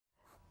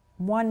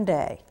One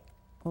day,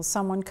 will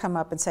someone come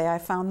up and say, I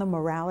found the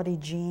morality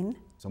gene?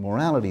 So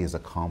morality is a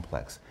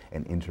complex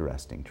and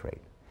interesting trait.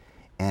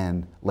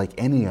 And like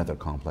any other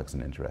complex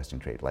and interesting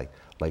trait, like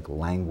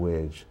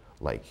language,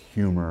 like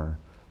humor,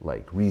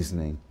 like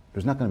reasoning,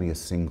 there's not going to be a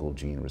single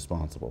gene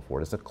responsible for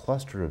it. It's a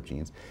cluster of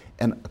genes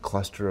and a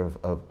cluster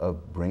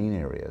of brain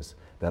areas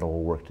that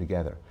all work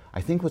together.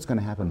 I think what's going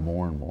to happen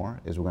more and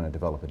more is we're going to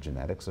develop a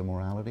genetics of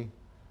morality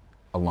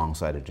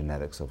alongside a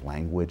genetics of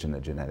language and a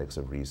genetics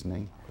of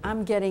reasoning.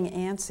 I'm getting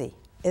antsy.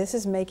 This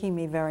is making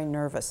me very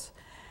nervous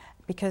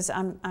because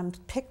I'm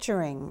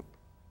picturing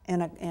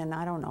in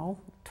I don't know,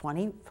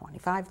 20,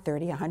 25,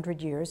 30,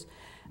 100 years,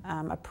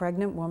 a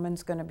pregnant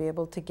woman's going to be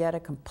able to get a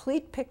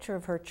complete picture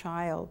of her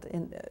child,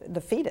 in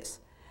the fetus,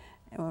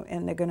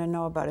 and they're going to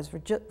know about his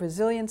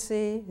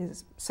resiliency,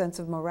 his sense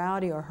of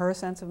morality, or her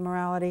sense of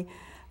morality.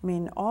 I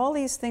mean, all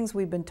these things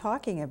we've been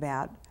talking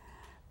about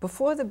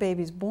before the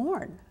baby's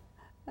born.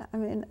 I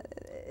mean,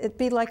 it'd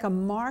be like a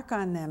mark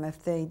on them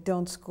if they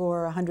don't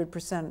score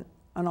 100%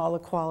 on all the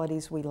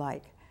qualities we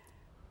like.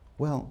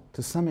 Well,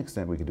 to some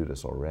extent we could do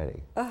this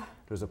already.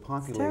 There's a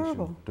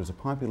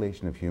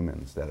population of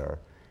humans that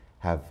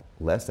have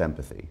less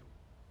empathy,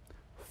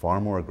 far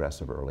more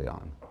aggressive early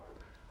on,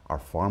 are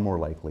far more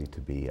likely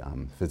to be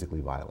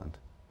physically violent,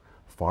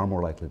 far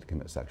more likely to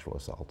commit sexual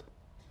assault.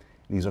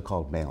 These are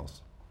called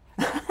males.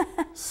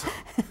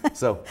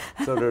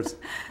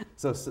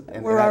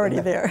 We're already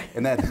there.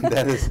 And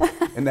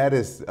that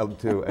is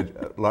to a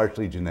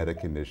largely genetic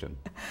condition.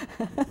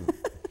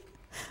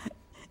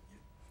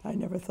 I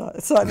never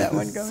saw that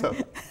one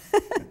coming.